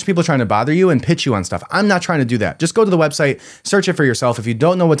and a bunch of people trying to bother you and pitch you on stuff. I'm not trying to do that. Just go to the website, search it for yourself. If you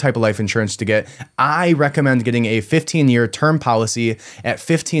don't know what type of life insurance to get, I recommend getting a 15-year term policy at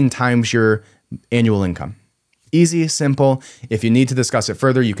 15 times your annual income. Easy, simple. If you need to discuss it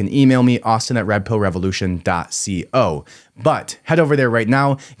further, you can email me, austin@redpillrevolution.co. But head over there right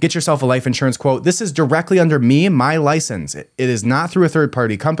now, get yourself a life insurance quote. This is directly under me, my license. It is not through a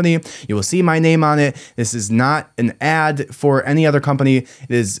third-party company. You will see my name on it. This is not an ad for any other company. It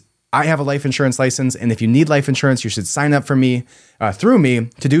is, I have a life insurance license, and if you need life insurance, you should sign up for me, through me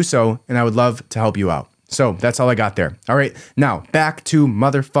to do so, and I would love to help you out. So that's all I got there. All right, now back to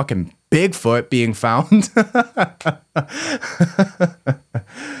motherfucking Bigfoot being found.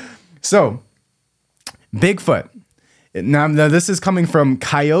 So, Bigfoot. Now, this is coming from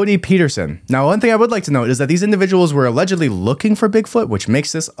Coyote Peterson. Now, one thing I would like to note is that these individuals were allegedly looking for Bigfoot, which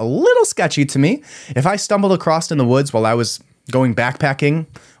makes this a little sketchy to me. If I stumbled across in the woods while I was going backpacking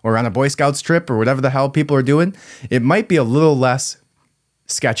or on a Boy Scouts trip or whatever the hell people are doing, it might be a little less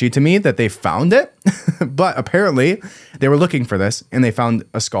sketchy to me that they found it, but apparently they were looking for this and they found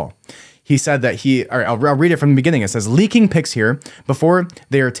a skull. He said that I'll read it from the beginning. It says, leaking pics here before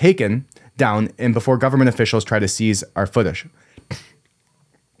they are taken down and before government officials try to seize our footage.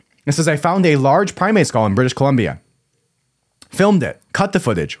 It says, I found a large primate skull in British Columbia, filmed it, cut the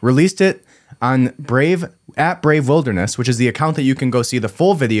footage, released it on Brave Wilderness, which is the account that you can go see the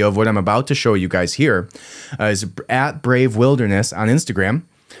full video of what I'm about to show you guys here, is at Brave Wilderness on Instagram.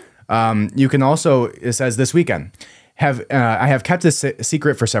 You can also, it says this weekend, I have kept this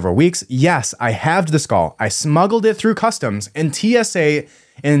secret for several weeks. Yes, I halved the skull. I smuggled it through customs and TSA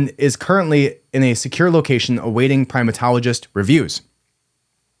and is currently in a secure location awaiting primatologist reviews.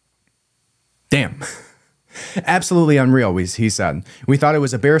 Damn. Absolutely unreal, he said. We thought it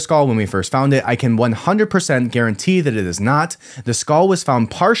was a bear skull when we first found it. I can 100% guarantee that it is not. The skull was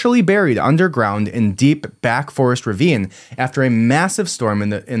found partially buried underground in deep back forest ravine after a massive storm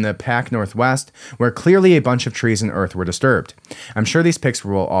in the Pac Northwest, where clearly a bunch of trees and earth were disturbed. I'm sure these pics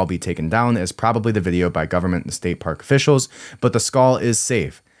will all be taken down as probably the video by government and state park officials, but the skull is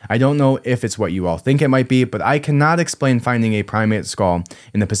safe. I don't know if it's what you all think it might be, but I cannot explain finding a primate skull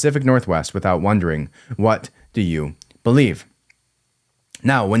in the Pacific Northwest without wondering, what do you believe?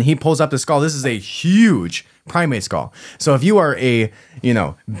 Now, when he pulls up the skull, this is a huge primate skull. So if you are a,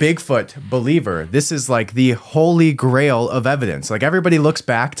 Bigfoot believer, this is like the holy grail of evidence. Like everybody looks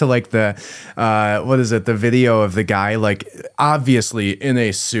back to like the, the video of the guy, like obviously in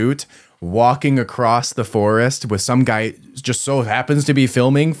a suit, walking across the forest with some guy just so happens to be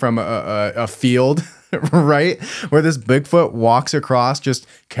filming from a field, right? Where this Bigfoot walks across just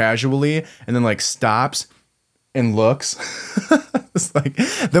casually and then like stops and looks. It's like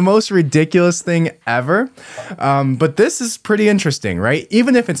the most ridiculous thing ever. But this is pretty interesting, right?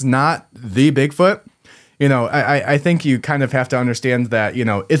 Even if it's not the Bigfoot, I think you kind of have to understand that,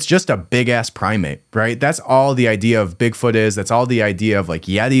 it's just a big ass primate, right? That's all the idea of Bigfoot is. That's all the idea of like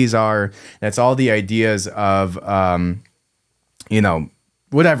Yetis are. That's all the ideas of,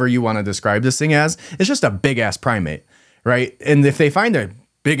 whatever you want to describe this thing as. It's just a big ass primate, right? And if they find a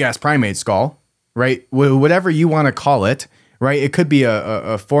big ass primate skull, right, whatever you want to call it, right? It could be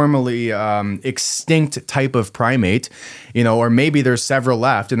a formerly extinct type of primate, or maybe there's several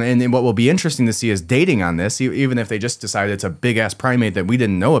left. And what will be interesting to see is dating on this, even if they just decide it's a big ass primate that we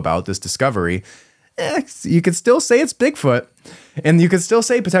didn't know about, this discovery, you could still say it's Bigfoot. And you could still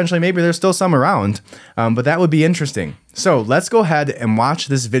say potentially maybe there's still some around, but that would be interesting. So let's go ahead and watch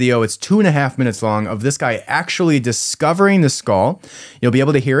this video. It's 2.5 minutes long of this guy actually discovering the skull. You'll be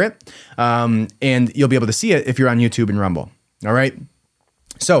able to hear it, and you'll be able to see it if you're on YouTube and Rumble. All right.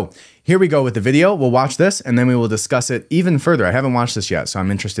 So here we go with the video. We'll watch this and then we will discuss it even further. I haven't watched this yet, so I'm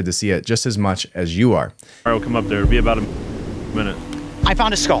interested to see it just as much as you are. All right, we'll come up there. It'll be about a minute. I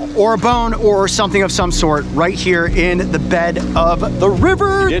found a skull or a bone or something of some sort right here in the bed of the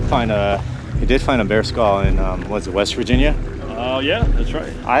river. He did find a bear skull in West Virginia? Oh yeah, that's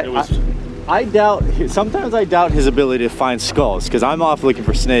right. Sometimes I doubt his ability to find skulls because I'm off looking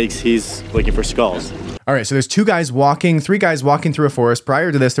for snakes. He's looking for skulls. All right, so there's three guys walking through a forest.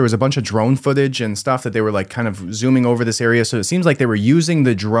 Prior to this, there was a bunch of drone footage and stuff that they were like kind of zooming over this area. So it seems like they were using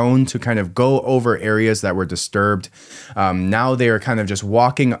the drone to kind of go over areas that were disturbed. Now they are kind of just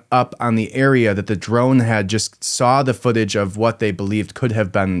walking up on the area that the drone had just saw the footage of what they believed could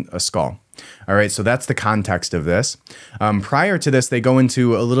have been a skull. All right, so that's the context of this. Prior to this, they go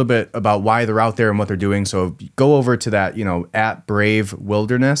into a little bit about why they're out there and what they're doing. So go over to that, at Brave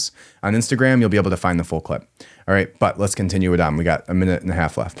Wilderness on Instagram. You'll be able to find the full clip. All right, but let's continue it on. We got 1.5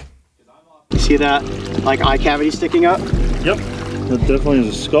 minutes left. You see that, like, eye cavity sticking up? Yep, that definitely is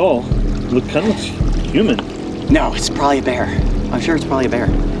a skull. Kind of looks human. No, it's probably a bear. I'm sure it's probably a bear.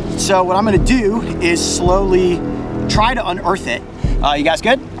 So what I'm gonna do is slowly try to unearth it. You guys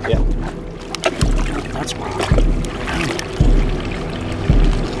good? Yeah. That's wrong.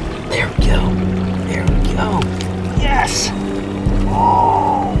 There we go. There we go. Yes.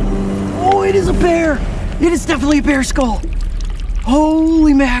 Oh, it is a bear. It is definitely a bear skull.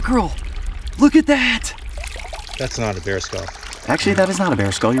 Holy mackerel. Look at that. That's not a bear skull. Actually, that is not a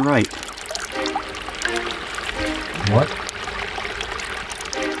bear skull. You're right. What?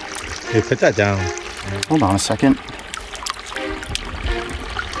 Hey, put that down. Hold on a second.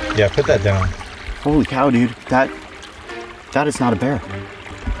 Yeah, put that down. Holy cow, dude. That is not a bear.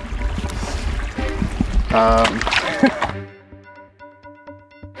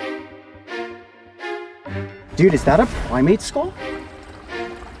 Dude, is that a primate skull?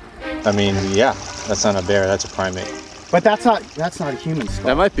 I mean, yeah, that's not a bear, that's a primate. But that's not a human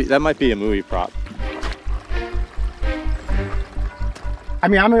skull. That might be a movie prop. I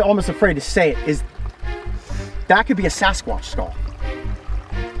mean, I'm almost afraid to say it. That could be a Sasquatch skull.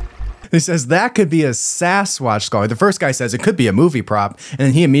 He says that could be a Sasquatch skull. The first guy says it could be a movie prop, and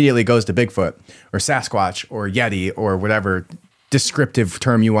then he immediately goes to Bigfoot or Sasquatch or Yeti or whatever descriptive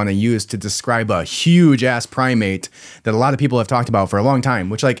term you want to use to describe a huge ass primate that a lot of people have talked about for a long time,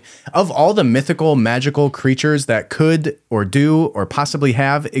 which, like, of all the mythical, magical creatures that could or do or possibly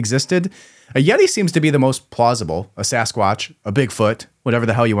have existed, a Yeti seems to be the most plausible. A Sasquatch, a Bigfoot, whatever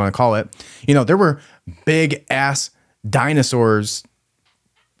the hell you want to call it. You know, there were big ass dinosaurs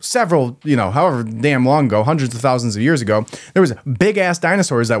several, however damn long ago, hundreds of thousands of years ago. There was big ass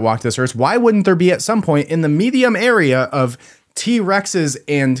dinosaurs that walked this earth. Why wouldn't there be at some point in the medium area of T-Rexes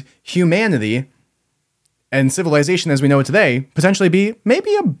and humanity and civilization as we know it today, potentially be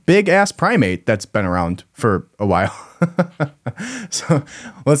maybe a big ass primate that's been around for a while? So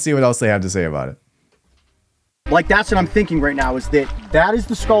let's see what else they have to say about it. Like, that's what I'm thinking right now, is that is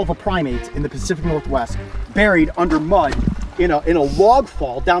the skull of a primate in the Pacific Northwest, buried under mud in a log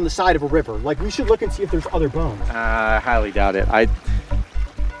fall down the side of a river. Like, we should look and see if there's other bones. I highly doubt it.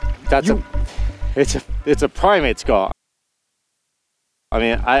 It's a primate skull. I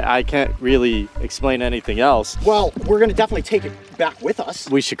mean, I can't really explain anything else. Well, we're gonna definitely take it back with us.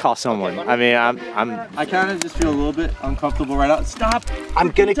 We should call someone. I mean, I kind of just feel a little bit uncomfortable right now. Stop! I'm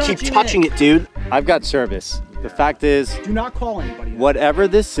gonna keep touching it, dude. I've got service. The fact is, do not call anybody. Whatever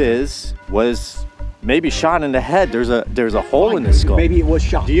this is was maybe shot in the head. There's a hole in the skull. Maybe it was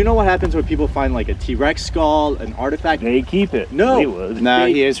shot. Do you know what happens when people find like a T-Rex skull, an artifact? They keep it. No, they would. No,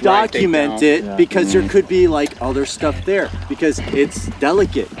 he is right. Document it because there could be like other stuff there because it's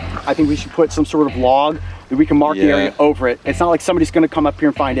delicate. I think we should put some sort of log that we can mark the area over it. It's not like somebody's gonna come up here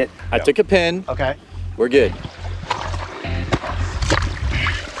and find it. I took a pin. Okay. We're good.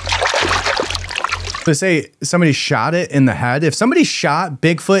 To say somebody shot it in the head, if somebody shot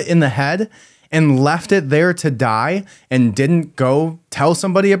Bigfoot in the head and left it there to die and didn't go tell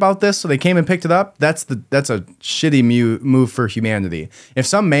somebody about this, so they came and picked it up, that's a shitty move for humanity. If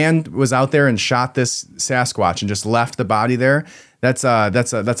some man was out there and shot this Sasquatch and just left the body there, that's a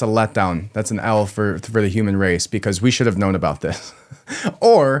letdown. That's an L for the human race, because we should have known about this.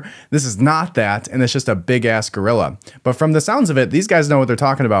 Or this is not that, and it's just a big ass gorilla. But from the sounds of it, these guys know what they're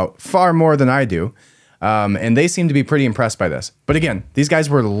talking about far more than I do. And they seem to be pretty impressed by this. But again, these guys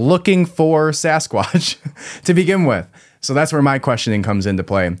were looking for Sasquatch to begin with. So that's where my questioning comes into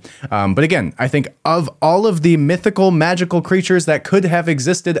play. But again, I think of all of the mythical, magical creatures that could have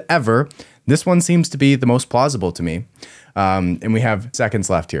existed ever, this one seems to be the most plausible to me. And we have seconds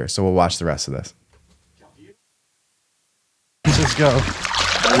left here, so we'll watch the rest of this. Let's go.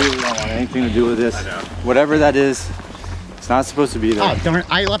 I really don't want anything to do with this. Whatever that is, it's not supposed to be there. Oh, darn,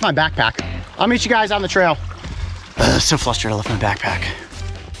 I left my backpack. I'll meet you guys on the trail. So flustered, I left my backpack.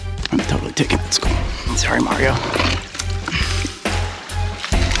 I'm totally taking it to school. Sorry, Mario.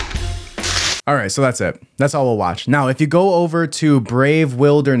 All right, so that's it. That's all we'll watch. Now, if you go over to Brave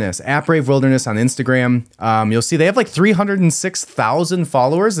Wilderness, at Brave Wilderness on Instagram, you'll see they have like 306,000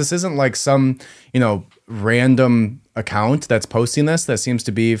 followers. This isn't like some, random account that's posting this that seems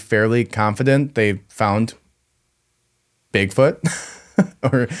to be fairly confident they found Bigfoot,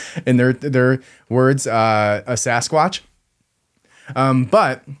 or in their words, a Sasquatch.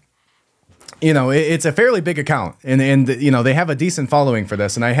 But it's a fairly big account, and they have a decent following for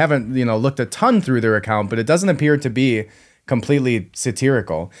this. And I haven't, looked a ton through their account, but it doesn't appear to be completely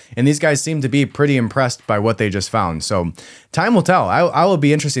satirical. And these guys seem to be pretty impressed by what they just found. So time will tell. I will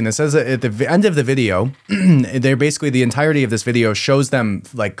be interesting. It says at the end of the video, they're basically, the entirety of this video shows them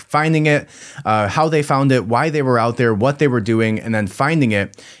like finding it, how they found it, why they were out there, what they were doing, and then finding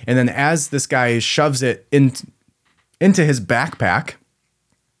it. And then as this guy shoves it into his backpack,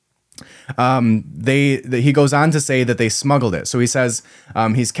 he goes on to say that they smuggled it. So he says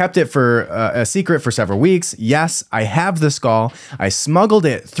he's kept it for a secret for several weeks. Yes, I have the skull. I smuggled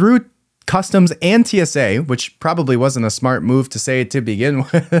it through customs and TSA, which probably wasn't a smart move to say to begin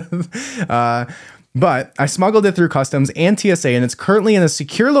with. But I smuggled it through customs and TSA, and it's currently in a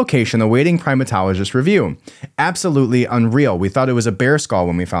secure location awaiting primatologist review. Absolutely unreal. We thought it was a bear skull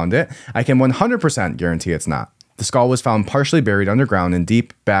when we found it. I can 100% guarantee it's not. The skull was found partially buried underground in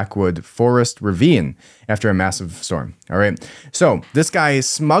deep backwood forest ravine after a massive storm. All right. So this guy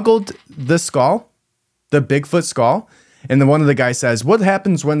smuggled the skull, the Bigfoot skull. And then one of the guys says, what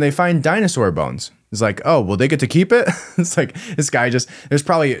happens when they find dinosaur bones? It's like, oh, will they get to keep it? It's like this guy there's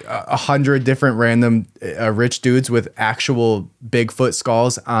probably 100 different random rich dudes with actual Bigfoot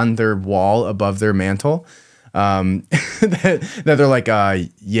skulls on their wall above their mantle. That they're like,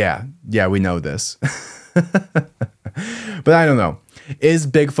 yeah, we know this. But I don't know. Is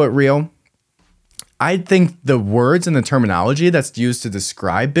Bigfoot real? I think the words and the terminology that's used to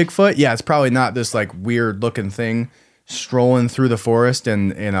describe Bigfoot, it's probably not this like weird looking thing strolling through the forest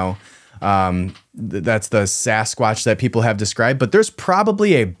and, That's the Sasquatch that people have described, but there's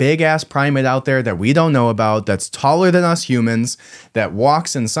probably a big ass primate out there that we don't know about that's taller than us humans, that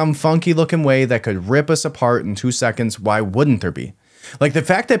walks in some funky looking way that could rip us apart in 2 seconds. Why wouldn't there be? Like the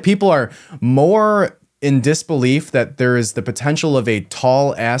fact that people are more in disbelief that there is the potential of a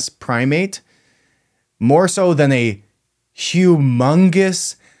tall ass primate, more so than a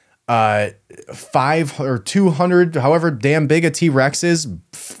humongous 5 or 200, however damn big a T-Rex is,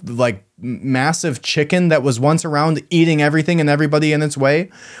 like massive chicken that was once around eating everything and everybody in its way.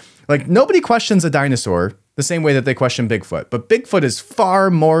 Like nobody questions a dinosaur the same way that they question Bigfoot, but Bigfoot is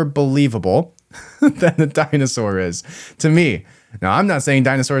far more believable than a dinosaur is to me. Now, I'm not saying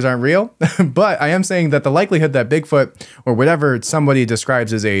dinosaurs aren't real, but I am saying that the likelihood that Bigfoot or whatever somebody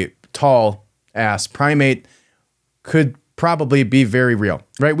describes as a tall ass primate could probably be very real,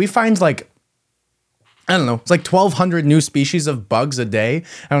 right? We find like, I don't know, it's like 1,200 new species of bugs a day.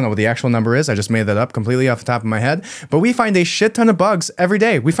 I don't know what the actual number is. I just made that up completely off the top of my head. But we find a shit ton of bugs every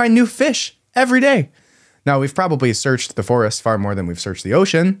day. We find new fish every day. Now, we've probably searched the forest far more than we've searched the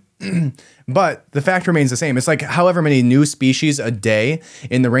ocean, but the fact remains the same. It's like however many new species a day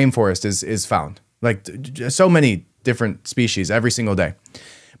in the rainforest is found. Like so many different species every single day.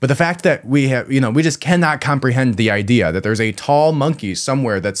 But the fact that we have, we just cannot comprehend the idea that there's a tall monkey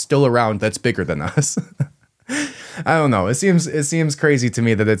somewhere that's still around that's bigger than us. I don't know. It seems crazy to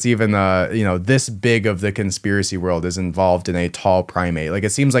me that it's even this big of the conspiracy world is involved in a tall primate. Like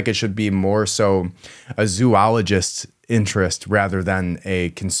it seems like it should be more so a zoologist's interest rather than a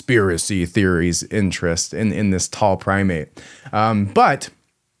conspiracy theories interest in this tall primate. But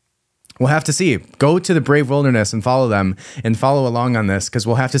we'll have to see. Go to the Brave Wilderness and follow them and follow along on this because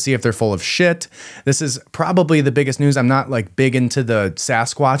we'll have to see if they're full of shit. This is probably the biggest news. I'm not like big into the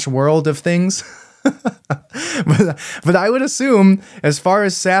Sasquatch world of things. but I would assume as far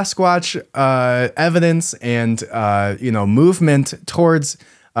as Sasquatch evidence and movement towards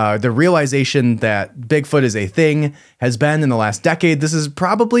the realization that Bigfoot is a thing has been in the last decade, this is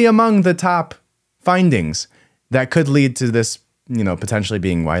probably among the top findings that could lead to this potentially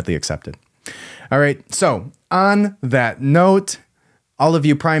being widely accepted. All right. So on that note, all of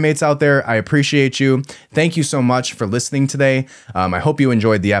you primates out there, I appreciate you. Thank you so much for listening today. I hope you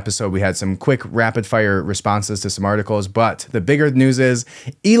enjoyed the episode. We had some quick rapid fire responses to some articles, but the bigger news is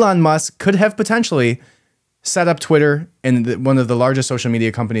Elon Musk could have potentially set up Twitter and one of the largest social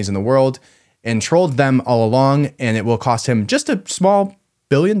media companies in the world and trolled them all along. And it will cost him just a small $1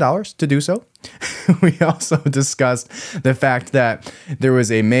 billion to do so. We also discussed the fact that there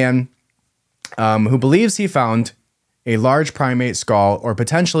was a man who believes he found a large primate skull, or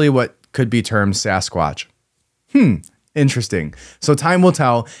potentially what could be termed Sasquatch. Interesting. So time will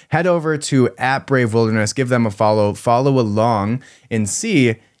tell. Head over to @BraveWilderness, give them a follow along, and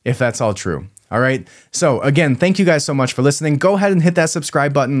see if that's all true. All right. So again, thank you guys so much for listening. Go ahead and hit that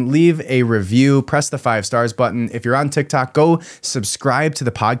subscribe button, leave a review, press the 5 stars button. If you're on TikTok, go subscribe to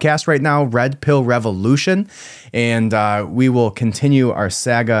the podcast right now, Red Pill Revolution, and we will continue our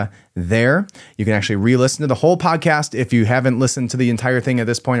saga there. You can actually re-listen to the whole podcast if you haven't listened to the entire thing at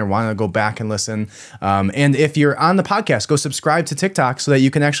this point or want to go back and listen. And if you're on the podcast, go subscribe to TikTok so that you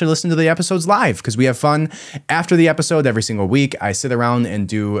can actually listen to the episodes live, because we have fun after the episode every single week. I sit around and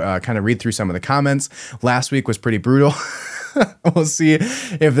do kind of read through some of the comments. Last week was pretty brutal. We'll see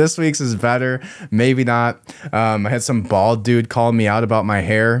if this week's is better. Maybe not. I had some bald dude call me out about my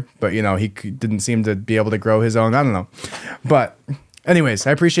hair, but he didn't seem to be able to grow his own. I don't know. But anyways,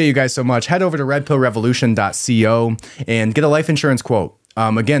 I appreciate you guys so much. Head over to redpillrevolution.co and get a life insurance quote.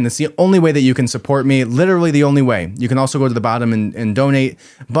 Again, that's the only way that you can support me, literally the only way. You can also go to the bottom and donate,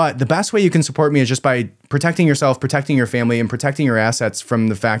 but the best way you can support me is just by protecting yourself, protecting your family, and protecting your assets from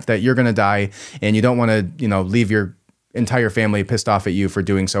the fact that you're going to die and you don't want to, leave your entire family pissed off at you for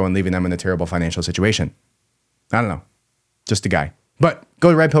doing so and leaving them in a terrible financial situation. I don't know, just a guy. But go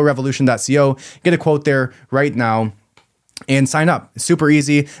to redpillrevolution.co, get a quote there right now, and sign up. It's super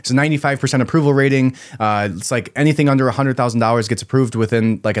easy. It's a 95% approval rating. It's like anything under $100,000 gets approved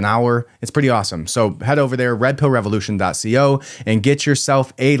within like an hour. It's pretty awesome. So head over there, redpillrevolution.co, and get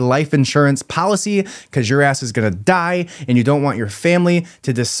yourself a life insurance policy, because your ass is going to die and you don't want your family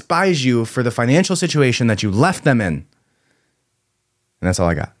to despise you for the financial situation that you left them in. And that's all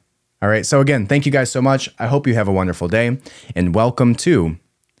I got. All right. So again, thank you guys so much. I hope you have a wonderful day, and welcome to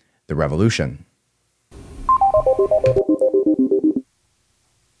the revolution.